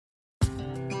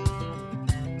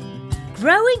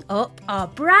Growing Up, our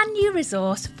brand new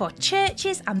resource for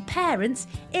churches and parents,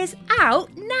 is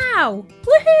out now.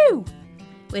 Woohoo!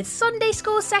 With Sunday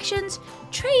school sessions,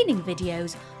 training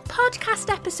videos,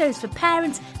 podcast episodes for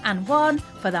parents and one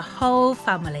for the whole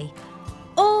family.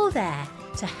 All there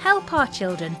to help our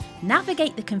children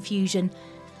navigate the confusion,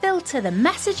 filter the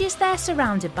messages they're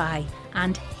surrounded by,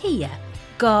 and hear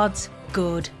God's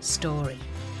good story.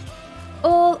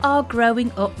 All our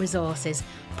Growing Up resources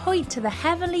point to the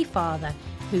Heavenly Father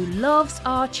who loves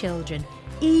our children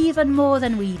even more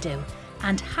than we do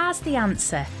and has the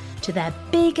answer to their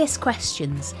biggest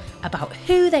questions about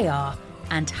who they are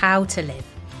and how to live.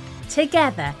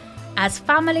 Together, as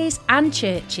families and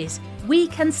churches, we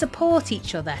can support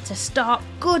each other to start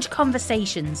good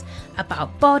conversations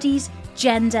about bodies,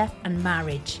 gender and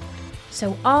marriage,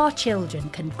 so our children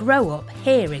can grow up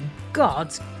hearing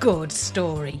God's good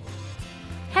story.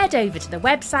 Head over to the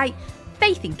website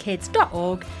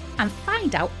faithinkids.org and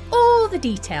find out all the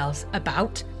details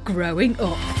about Growing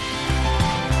Up.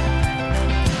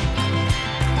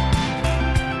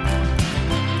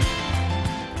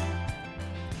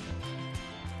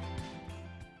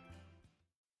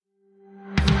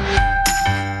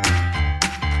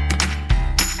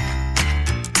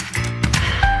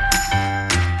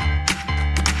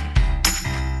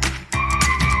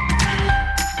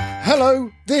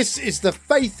 Hello, this is the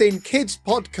Faith in Kids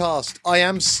podcast. I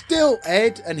am still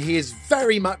Ed and he is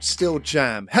very much still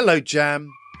Jam. Hello,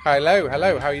 Jam. Hello,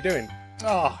 how are you doing?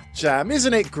 Oh, Jam,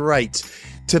 isn't it great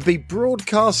to be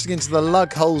broadcasting into the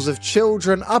lug holes of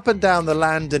children up and down the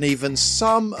land and even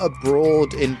some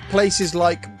abroad in places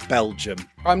like Belgium?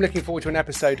 I'm looking forward to an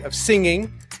episode of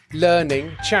singing,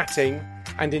 learning, chatting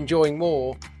and enjoying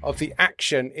more of the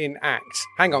action in Acts.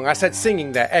 Hang on, I said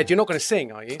singing there. Ed, you're not going to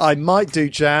sing, are you? I might do,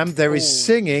 Jam. There is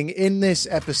singing in this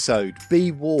episode.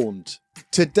 Be warned.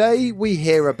 Today we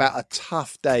hear about a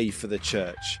tough day for the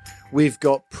church. We've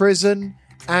got prison,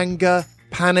 anger,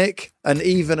 panic, and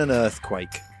even an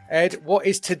earthquake. Ed, what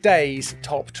is today's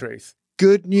top truth?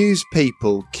 Good news,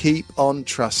 people. Keep on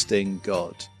trusting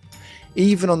God.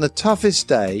 Even on the toughest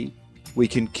day, we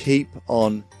can keep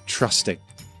on trusting.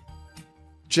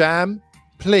 Jam,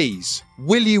 please,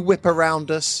 will you whip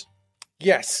around us?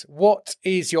 Yes. What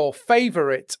is your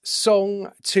favourite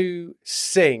song to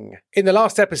sing? In the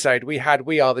last episode, we had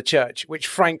We Are the Church, which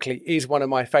frankly is one of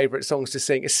my favourite songs to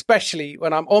sing, especially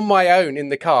when I'm on my own in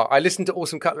the car. I listen to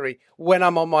Awesome Cutlery when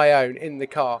I'm on my own in the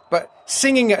car. But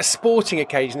singing at a sporting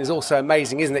occasion is also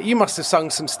amazing, isn't it? You must have sung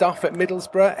some stuff at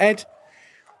Middlesbrough, Ed.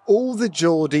 All the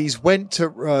Geordies went to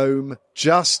Rome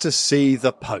just to see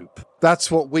the Pope.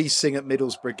 That's what we sing at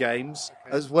Middlesbrough games,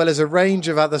 as well as a range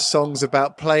of other songs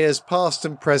about players past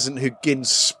and present who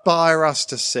inspire us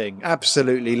to sing.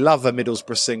 Absolutely love a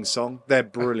Middlesbrough sing song. They're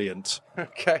brilliant.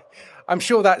 Okay. I'm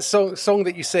sure that song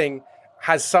that you sing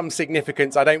has some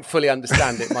significance. I don't fully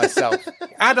understand it myself.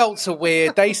 Adults are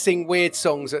weird. They sing weird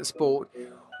songs at sport.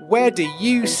 Where do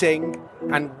you sing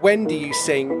and when do you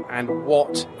sing and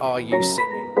what are you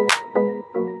singing?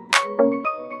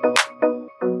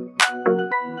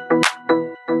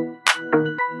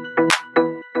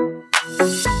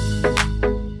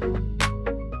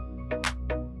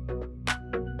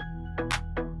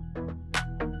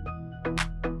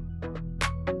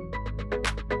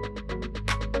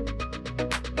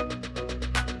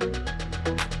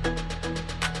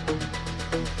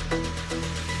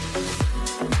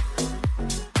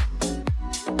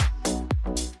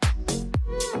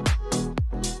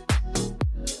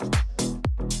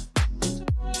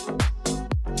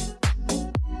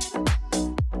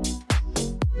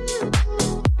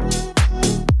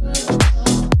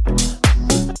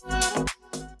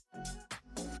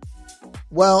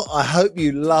 Well, I hope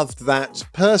you loved that.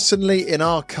 Personally, in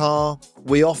our car,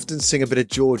 we often sing a bit of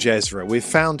George Ezra. We've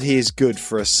found he is good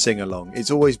for a sing-along.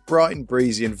 It's always bright and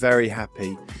breezy and very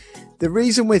happy. The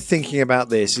reason we're thinking about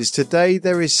this is today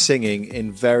there is singing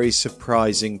in very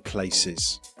surprising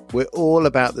places. We're all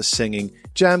about the singing.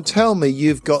 Jam, tell me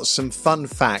you've got some fun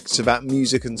facts about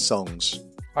music and songs.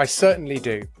 I certainly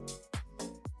do.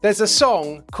 There's a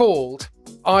song called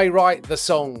I Write the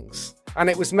Songs. And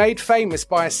it was made famous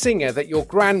by a singer that your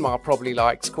grandma probably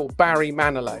likes called Barry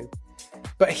Manilow.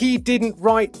 But he didn't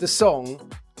write the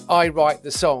song, I Write the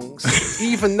Songs,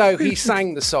 even though he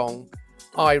sang the song,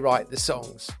 I Write the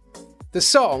Songs. The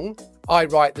song, I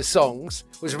Write the Songs,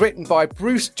 was written by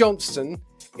Bruce Johnston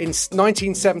in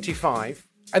 1975.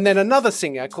 And then another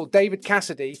singer called David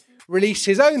Cassidy released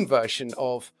his own version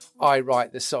of I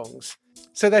Write the Songs.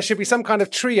 So there should be some kind of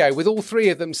trio with all three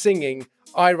of them singing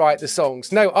I write the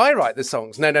songs. No, I write the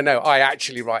songs. No, I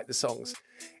actually write the songs.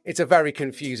 It's a very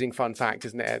confusing fun fact,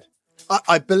 isn't it, Ed?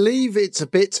 I believe it's a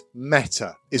bit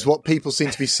meta, is what people seem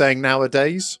to be saying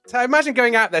nowadays. So imagine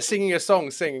going out there singing a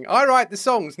song, I write the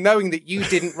songs, knowing that you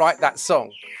didn't write that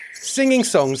song. Singing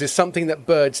songs is something that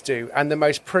birds do, and the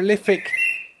most prolific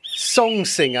song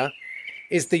singer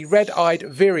is the red-eyed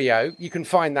vireo. You can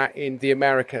find that in the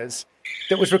Americas,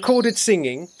 that was recorded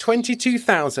singing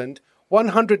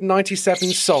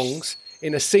 22,197 songs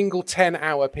in a single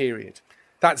 10-hour period.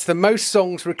 That's the most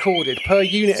songs recorded per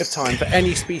unit of time for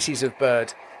any species of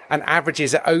bird, and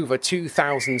averages at over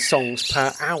 2,000 songs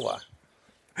per hour.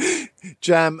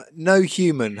 Jam, no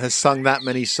human has sung that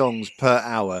many songs per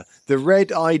hour. The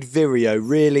red-eyed vireo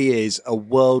really is a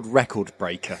world record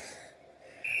breaker.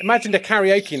 Imagine a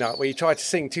karaoke night where you try to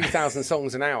sing 2,000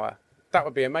 songs an hour. That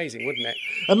would be amazing, wouldn't it?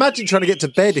 Imagine trying to get to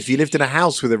bed if you lived in a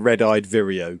house with a red-eyed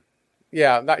vireo.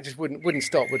 Yeah, that just wouldn't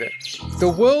stop, would it? The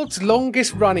world's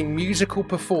longest running musical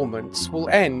performance will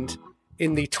end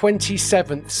in the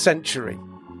 27th century.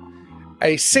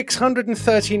 A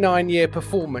 639-year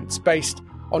performance based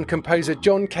on composer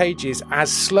John Cage's As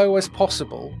Slow as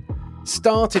Possible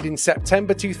started in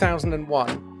September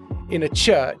 2001 in a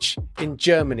church in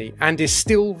Germany and is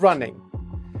still running.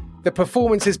 The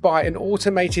performance is by an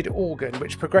automated organ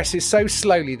which progresses so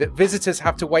slowly that visitors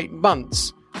have to wait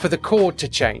months for the chord to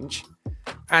change,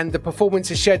 and the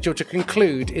performance is scheduled to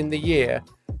conclude in the year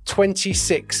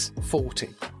 2640.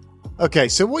 Okay,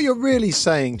 so what you're really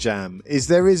saying, Jam, is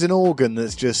there is an organ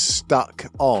that's just stuck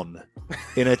on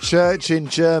in a church in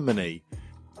Germany,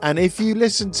 and if you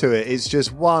listen to it, it's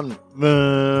just one,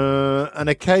 and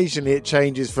occasionally it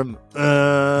changes from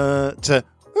to.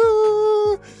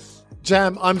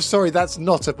 Jam, I'm sorry, that's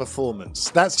not a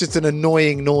performance. That's just an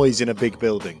annoying noise in a big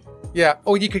building. Yeah,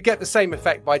 or you could get the same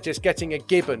effect by just getting a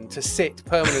gibbon to sit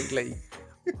permanently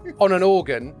on an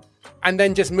organ and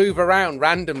then just move around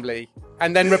randomly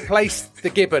and then replace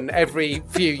the gibbon every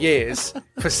few years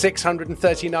for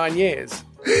 639 years.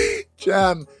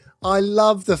 Jam, I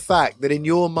love the fact that in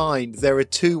your mind there are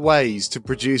two ways to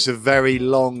produce a very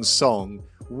long song.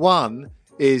 One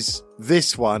is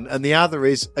this one and the other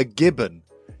is a gibbon.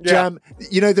 Jam,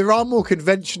 you know, there are more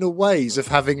conventional ways of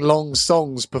having long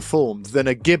songs performed than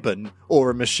a gibbon or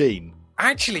a machine.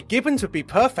 Actually, gibbons would be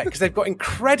perfect because they've got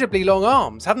incredibly long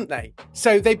arms, haven't they?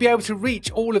 So they'd be able to reach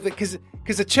all of it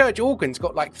because a church organ's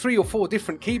got like 3 or 4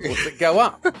 different keyboards that go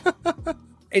up.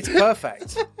 It's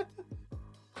perfect.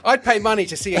 I'd pay money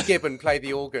to see a gibbon play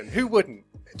the organ. Who wouldn't?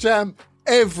 Jam,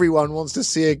 everyone wants to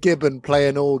see a gibbon play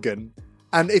an organ.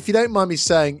 And if you don't mind me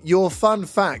saying, your fun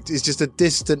fact is just a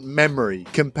distant memory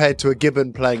compared to a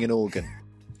gibbon playing an organ.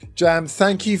 Jam,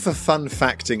 thank you for fun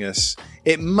facting us.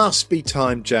 It must be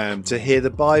time, Jam, to hear the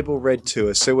Bible read to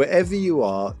us. So wherever you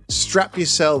are, strap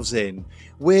yourselves in.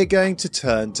 We're going to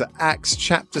turn to Acts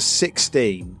chapter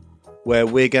 16, where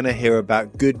we're going to hear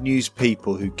about good news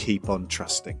people who keep on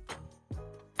trusting.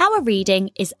 Our reading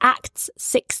is Acts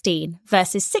 16,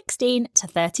 verses 16 to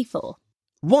 34.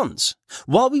 Once,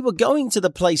 while we were going to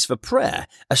the place for prayer,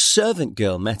 a servant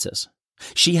girl met us.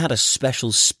 She had a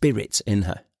special spirit in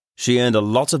her. She earned a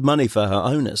lot of money for her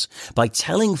owners by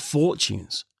telling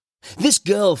fortunes. This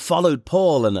girl followed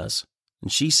Paul and us,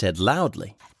 and she said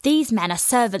loudly, "These men are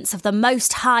servants of the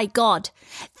Most High God.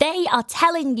 They are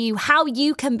telling you how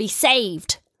you can be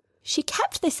saved." She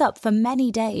kept this up for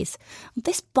many days.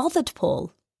 This bothered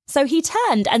Paul. So he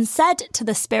turned and said to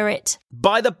the spirit,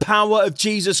 "By the power of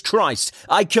Jesus Christ,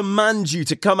 I command you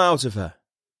to come out of her."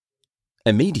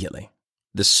 Immediately,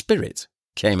 the spirit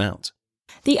came out.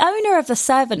 The owner of the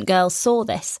servant girl saw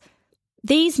this.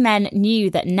 These men knew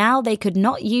that now they could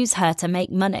not use her to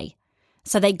make money.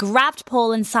 So they grabbed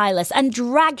Paul and Silas and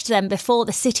dragged them before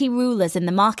the city rulers in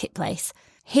the marketplace.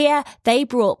 Here they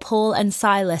brought Paul and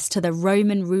Silas to the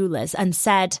Roman rulers and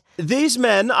said, "These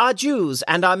men are Jews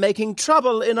and are making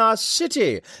trouble in our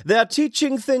city. They are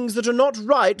teaching things that are not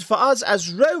right for us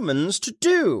as Romans to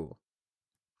do."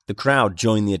 The crowd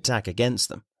joined the attack against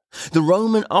them. The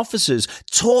Roman officers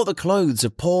tore the clothes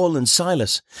of Paul and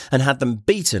Silas and had them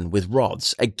beaten with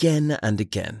rods again and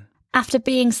again. After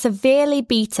being severely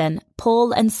beaten,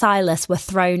 Paul and Silas were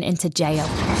thrown into jail.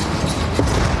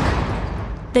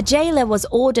 The jailer was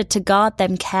ordered to guard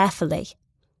them carefully.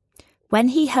 When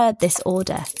he heard this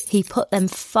order, he put them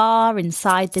far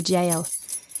inside the jail.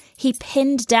 He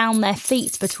pinned down their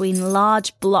feet between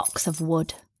large blocks of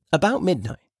wood. About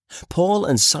midnight, Paul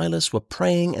and Silas were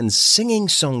praying and singing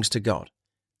songs to God.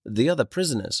 The other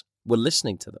prisoners were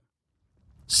listening to them.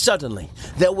 Suddenly,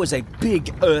 there was a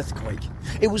big earthquake.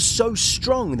 It was so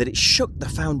strong that it shook the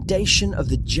foundation of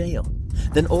the jail.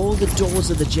 Then all the doors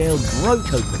of the jail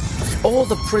broke open. All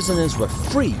the prisoners were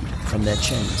freed from their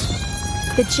chains.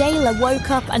 The jailer woke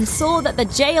up and saw that the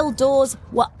jail doors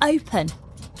were open.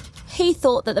 He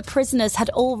thought that the prisoners had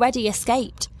already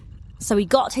escaped, so he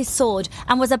got his sword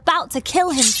and was about to kill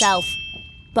himself.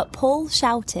 But Paul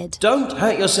shouted, "Don't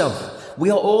hurt yourself. We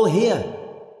are all here."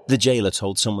 The jailer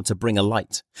told someone to bring a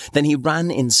light. Then he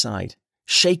ran inside.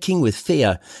 Shaking with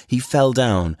fear, he fell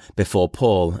down before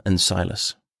Paul and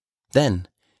Silas. Then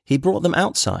he brought them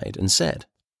outside and said,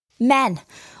 "Men,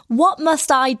 what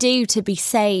must I do to be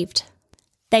saved?"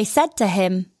 They said to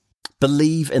him,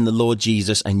 "Believe in the Lord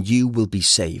Jesus and you will be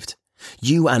saved,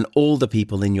 you and all the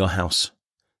people in your house."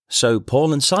 So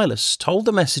Paul and Silas told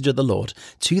the message of the Lord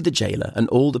to the jailer and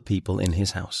all the people in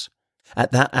his house.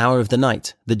 At that hour of the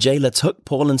night, the jailer took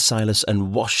Paul and Silas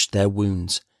and washed their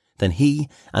wounds. Then he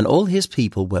and all his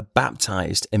people were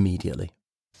baptized immediately.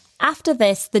 After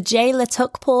this, the jailer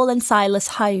took Paul and Silas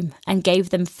home and gave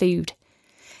them food.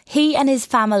 He and his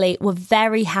family were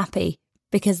very happy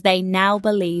because they now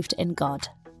believed in God.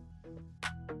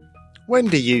 When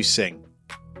do you sing?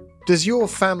 Does your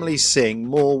family sing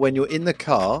more when you're in the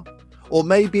car? Or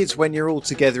maybe it's when you're all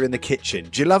together in the kitchen.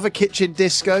 Do you love a kitchen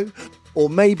disco? Or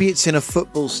maybe it's in a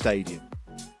football stadium.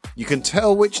 You can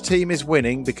tell which team is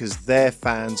winning because their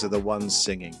fans are the ones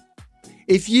singing.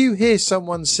 If you hear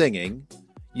someone singing,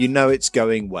 you know it's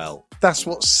going well. That's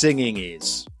what singing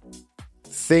is.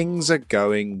 Things are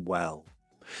going well.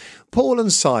 Paul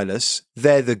and Silas,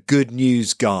 they're the good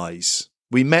news guys.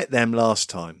 We met them last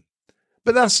time.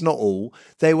 But that's not all.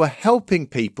 They were helping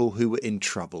people who were in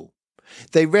trouble.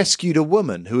 They rescued a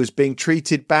woman who was being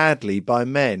treated badly by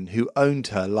men who owned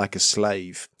her like a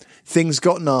slave. Things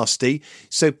got nasty,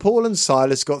 so Paul and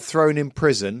Silas got thrown in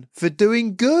prison for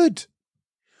doing good.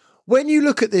 When you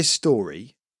look at this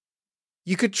story,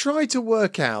 you could try to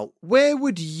work out, where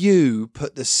would you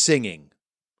put the singing?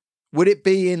 Would it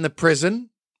be in the prison?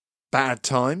 Bad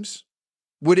times?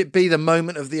 Would it be the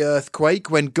moment of the earthquake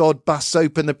when God busts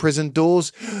open the prison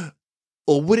doors?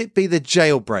 Or would it be the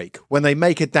jailbreak when they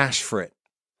make a dash for it?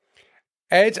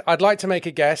 Ed, I'd like to make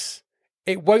a guess.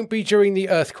 It won't be during the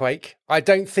earthquake. I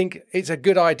don't think it's a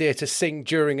good idea to sing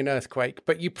during an earthquake,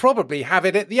 but you probably have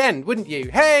it at the end, wouldn't you?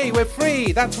 Hey, we're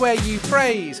free. That's where you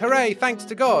praise. Hooray, thanks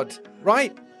to God.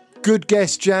 Right? Good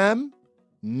guess, Jam?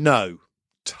 No.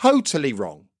 Totally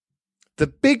wrong. The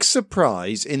big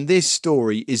surprise in this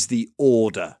story is the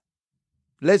order.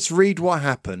 Let's read what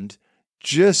happened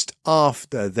just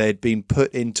after they'd been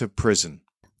put into prison.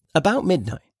 About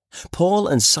midnight, Paul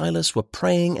and Silas were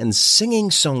praying and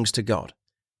singing songs to God.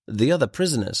 The other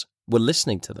prisoners were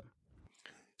listening to them.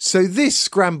 So this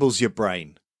scrambles your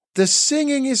brain. The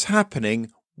singing is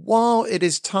happening while it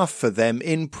is tough for them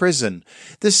in prison.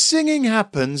 The singing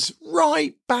happens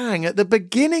right bang at the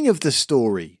beginning of the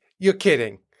story. You're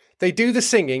kidding. They do the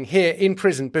singing here in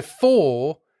prison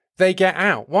before they get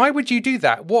out. Why would you do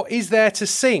that? What is there to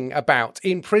sing about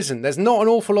in prison? There's not an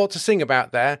awful lot to sing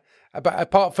about there,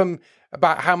 apart from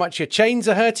about how much your chains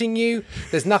are hurting you.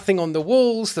 There's nothing on the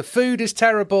walls. The food is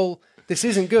terrible. This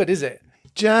isn't good, is it?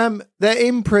 Jam, they're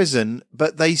in prison,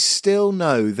 but they still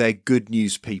know they're good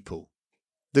news people.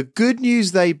 The good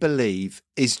news they believe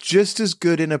is just as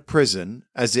good in a prison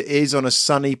as it is on a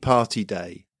sunny party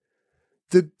day.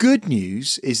 The good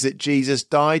news is that Jesus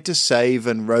died to save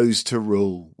and rose to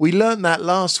rule. We learnt that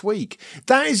last week.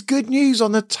 That is good news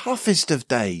on the toughest of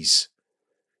days.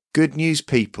 Good news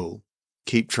people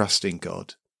keep trusting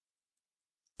God.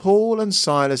 Paul and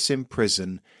Silas in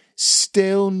prison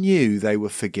still knew they were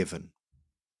forgiven.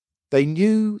 They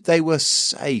knew they were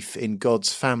safe in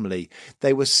God's family.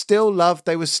 They were still loved.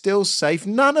 They were still safe.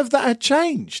 None of that had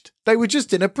changed. They were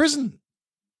just in a prison.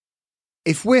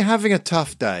 If we're having a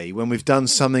tough day when we've done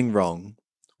something wrong,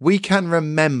 we can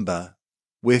remember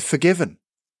we're forgiven.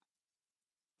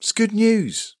 It's good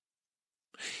news.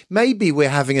 Maybe we're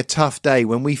having a tough day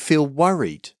when we feel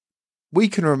worried. We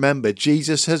can remember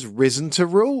Jesus has risen to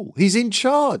rule. He's in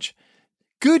charge.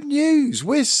 Good news.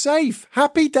 We're safe.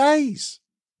 Happy days.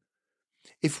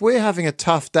 If we're having a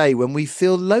tough day when we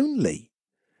feel lonely,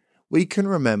 we can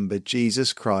remember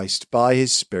Jesus Christ by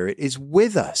his Spirit is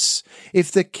with us.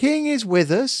 If the King is with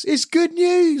us, it's good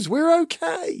news. We're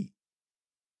okay.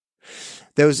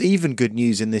 There was even good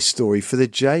news in this story for the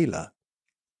jailer.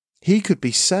 He could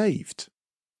be saved.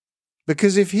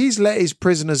 Because if he's let his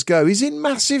prisoners go, he's in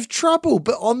massive trouble.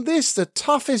 But on this, the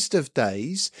toughest of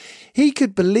days, he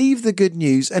could believe the good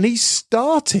news, and he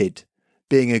started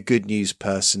being a good news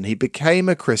person. He became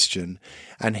a Christian,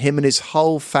 and him and his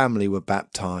whole family were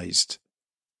baptized.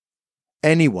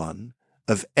 Anyone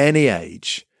of any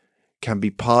age can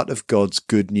be part of God's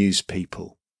good news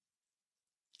people.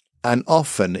 And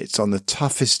often it's on the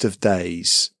toughest of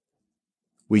days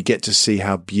we get to see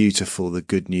how beautiful the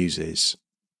good news is.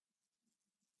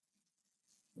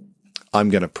 I'm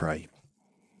going to pray.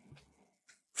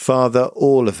 Father,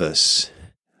 all of us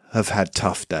have had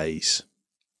tough days.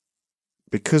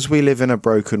 Because we live in a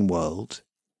broken world,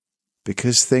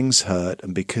 because things hurt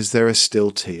and because there are still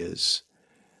tears,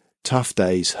 tough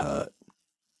days hurt.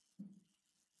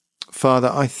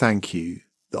 Father, I thank you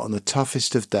that on the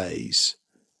toughest of days,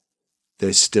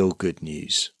 there's still good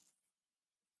news.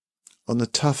 On the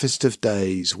toughest of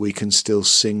days, we can still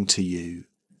sing to you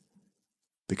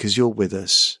because you're with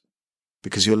us,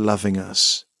 because you're loving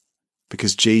us,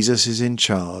 because Jesus is in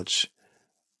charge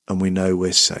and we know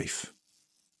we're safe.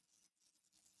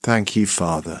 Thank you,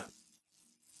 Father,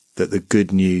 that the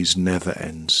good news never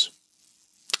ends.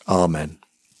 Amen.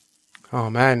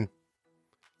 Amen.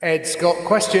 Ed's got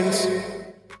questions.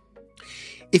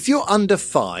 If you're under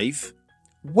 5,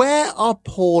 where are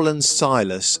Paul and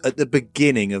Silas at the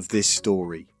beginning of this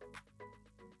story?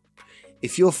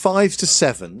 If you're 5 to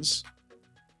 7s,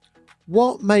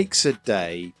 what makes a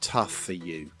day tough for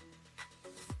you?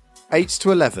 8s to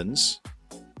 11s,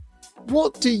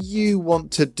 what do you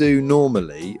want to do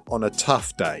normally on a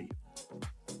tough day?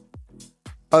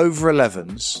 Over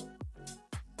 11s,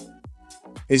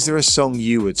 is there a song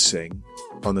you would sing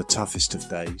on the toughest of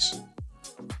days?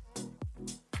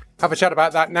 Have a chat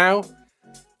about that now.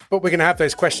 But we're going to have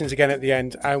those questions again at the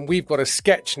end. And we've got a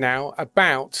sketch now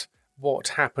about what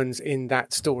happens in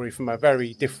that story from a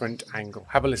very different angle.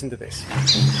 Have a listen to this.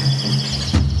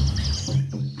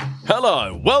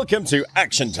 Hello, welcome to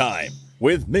Action Time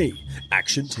with me,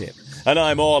 Action Tim. And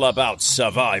I'm all about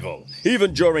survival,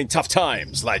 even during tough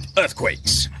times like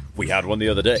earthquakes. We had one the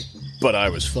other day, but I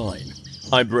was fine.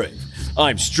 I'm brave,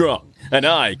 I'm strong, and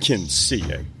I can see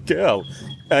a girl.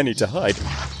 I need to hide.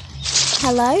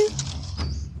 Hello?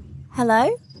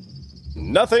 Hello?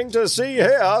 Nothing to see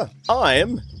here.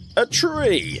 I'm a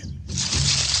tree.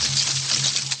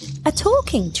 A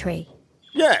talking tree?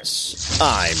 Yes,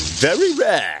 I'm very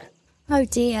rare. Oh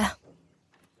dear.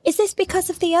 Is this because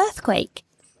of the earthquake?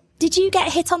 Did you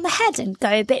get hit on the head and go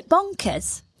a bit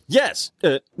bonkers? Yes,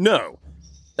 no.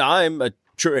 I'm a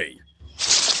tree.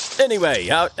 Anyway,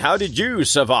 how did you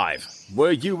survive?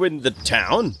 Were you in the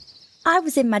town? I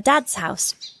was in my dad's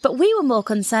house, but we were more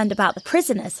concerned about the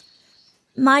prisoners.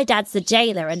 My dad's the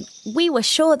jailer, and we were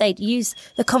sure they'd use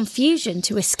the confusion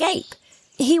to escape.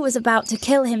 He was about to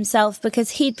kill himself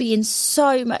because he'd be in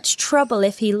so much trouble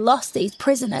if he lost these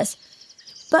prisoners.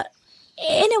 But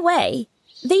in a way,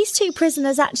 these 2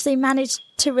 prisoners actually managed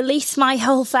to release my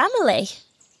whole family.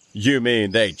 You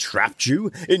mean they trapped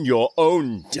you in your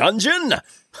own dungeon?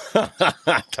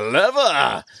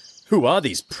 Clever! Who are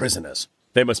these prisoners?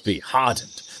 They must be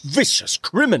hardened, vicious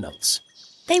criminals.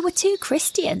 They were 2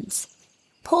 Christians,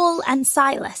 Paul and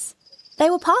Silas. They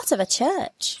were part of a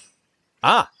church.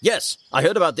 Ah, yes, I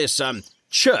heard about this,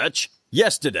 church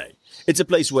yesterday. It's a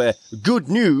place where good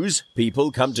news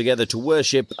people come together to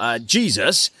worship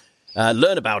Jesus,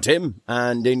 learn about him,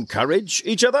 and encourage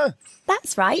each other.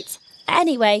 That's right.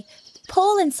 Anyway,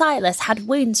 Paul and Silas had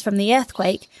wounds from the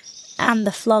earthquake and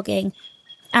the flogging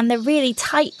and the really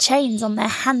tight chains on their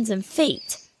hands and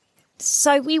feet.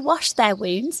 So we washed their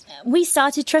wounds. We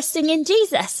started trusting in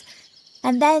Jesus.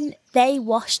 And then they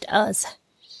washed us.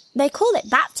 They call it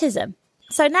baptism.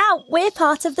 So now we're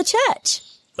part of the church.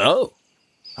 Oh,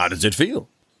 how does it feel?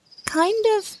 Kind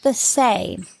of the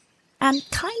same and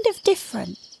kind of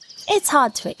different. It's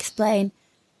hard to explain.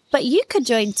 But you could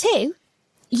join too.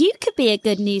 You could be a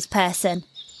good news person.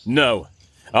 No,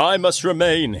 I must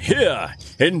remain here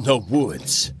in the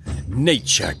woods.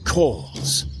 Nature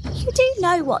calls. You do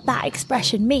know what that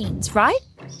expression means, right?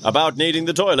 About needing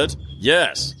the toilet?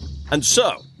 Yes. And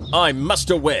so, I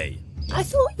must away. I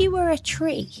thought you were a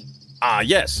tree.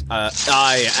 Yes,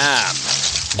 I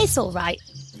am. It's all right.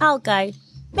 I'll go.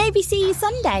 Maybe see you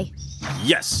Sunday.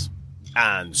 Yes.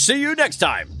 And see you next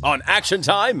time on Action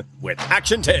Time with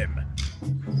Action Tim.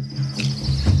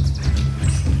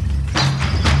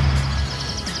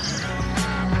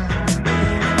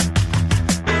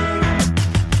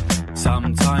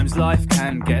 Sometimes life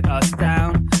can get us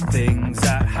down. Things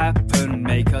that happen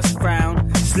make us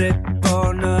frown. Slip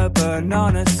on a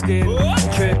banana skin,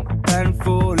 trip and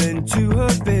fall into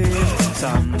a bin.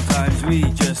 Sometimes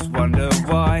we just wonder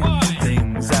why.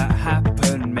 Things that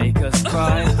happen make us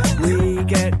cry. We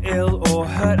get ill or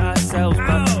hurt ourselves,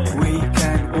 but we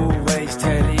can always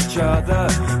tell each other.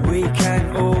 We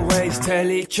can always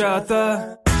tell each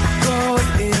other.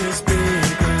 God is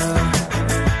bigger.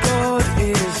 God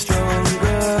is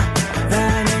stronger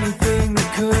than anything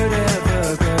that could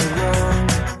ever go wrong.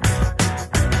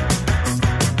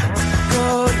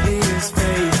 God is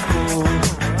faithful.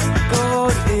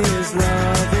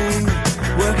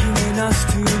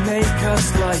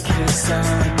 us like his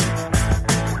son.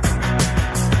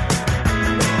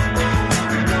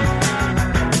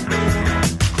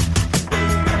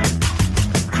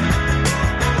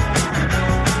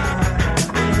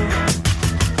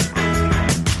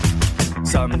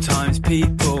 Sometimes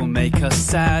people make us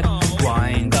sad,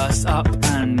 wind us up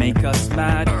and make us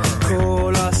mad,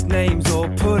 call us names or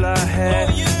pull our hair,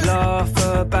 laugh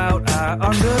about our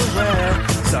underwear.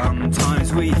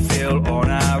 Sometimes we feel on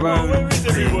our own,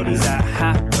 things that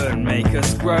happen make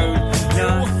us groan.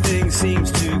 Nothing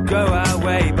seems to go our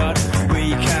way, but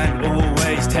we can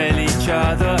always tell each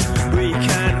other, we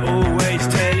can always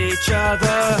tell each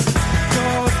other,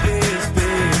 God is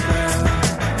bigger,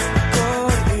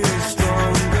 God is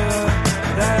stronger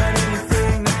than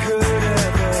anything that could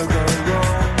ever go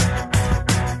wrong.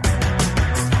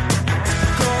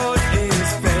 God is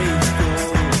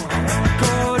faithful,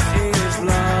 God is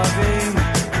loving,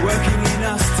 working in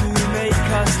us to make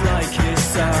us like his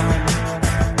son.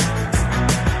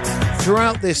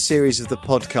 Throughout this series of the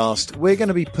podcast, we're going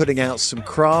to be putting out some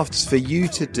crafts for you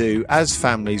to do as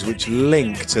families which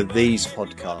link to these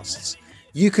podcasts.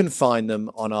 You can find them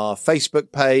on our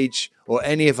Facebook page or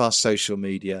any of our social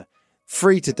media,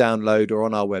 free to download, or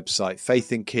on our website,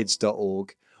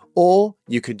 faithinkids.org. Or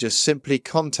you can just simply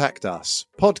contact us,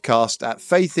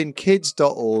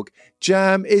 podcast@faithinkids.org.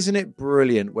 Jam, isn't it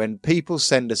brilliant when people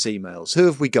send us emails? Who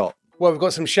have we got? Well, we've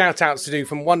got some shout outs to do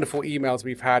from wonderful emails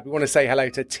we've had. We want to say hello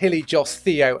to Tilly, Joss,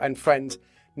 Theo and friends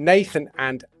Nathan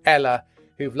and Ella,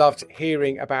 who've loved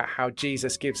hearing about how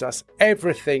Jesus gives us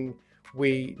everything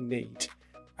we need.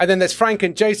 And then there's Frank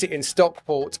and Josie in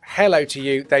Stockport. Hello to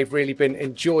you. They've really been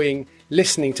enjoying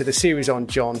listening to the series on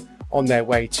John on their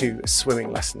way to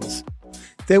swimming lessons.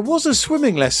 There was a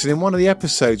swimming lesson in one of the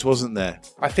episodes, wasn't there?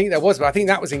 I think there was, but I think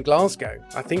that was in Glasgow.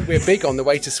 I think we're big on the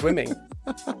way to swimming.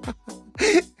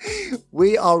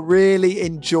 We are really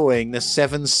enjoying the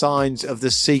 7 signs of the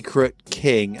secret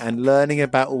king and learning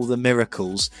about all the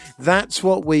miracles. That's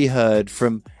what we heard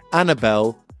from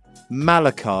Annabelle,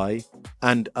 Malachi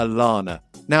and Alana.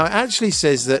 Now, it actually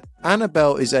says that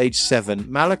Annabelle is age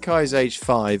 7, Malachi is age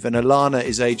 5 and Alana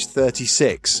is age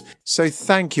 36. So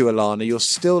thank you, Alana. You're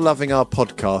still loving our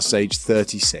podcast, age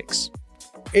 36.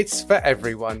 It's for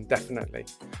everyone, definitely.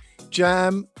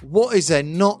 Jam, what is there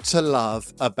not to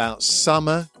love about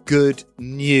summer good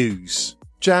news?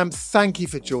 Jam, thank you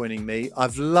for joining me.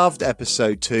 I've loved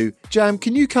episode 2. Jam,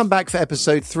 can you come back for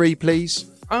episode 3, please?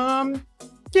 Yeah,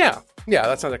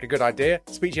 that sounds like a good idea.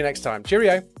 Speak to you next time.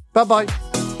 Cheerio. Bye-bye.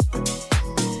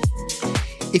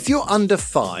 If you're under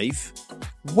 5,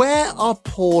 where are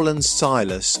Paul and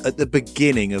Silas at the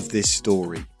beginning of this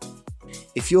story?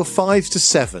 If you're 5 to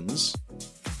 7s,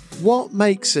 what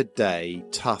makes a day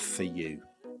tough for you?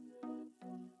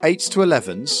 8s to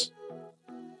 11s,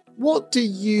 what do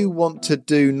you want to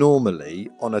do normally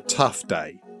on a tough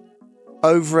day?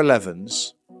 Over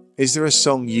 11s, is there a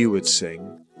song you would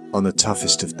sing on the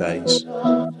toughest of days?